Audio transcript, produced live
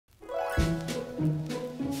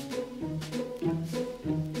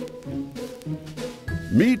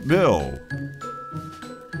Meet Bill.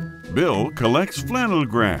 Bill collects flannel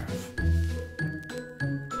graph.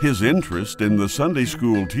 His interest in the Sunday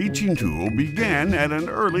school teaching tool began at an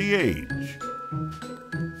early age.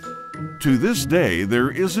 To this day,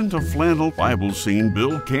 there isn't a flannel Bible scene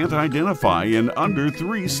Bill can't identify in under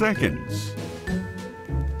 3 seconds.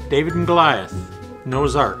 David and Goliath,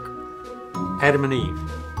 Noah's Ark, Adam and Eve.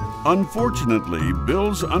 Unfortunately,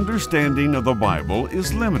 Bill's understanding of the Bible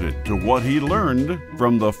is limited to what he learned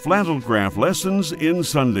from the flannel graph lessons in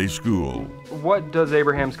Sunday school. What does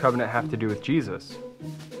Abraham's covenant have to do with Jesus?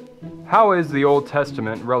 How is the Old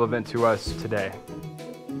Testament relevant to us today?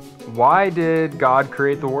 Why did God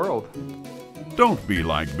create the world? Don't be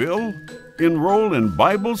like Bill. Enroll in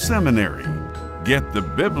Bible Seminary. Get the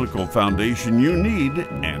biblical foundation you need,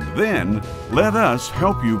 and then let us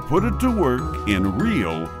help you put it to work in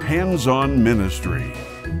real, hands-on ministry.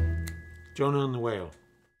 Jonah and the whale.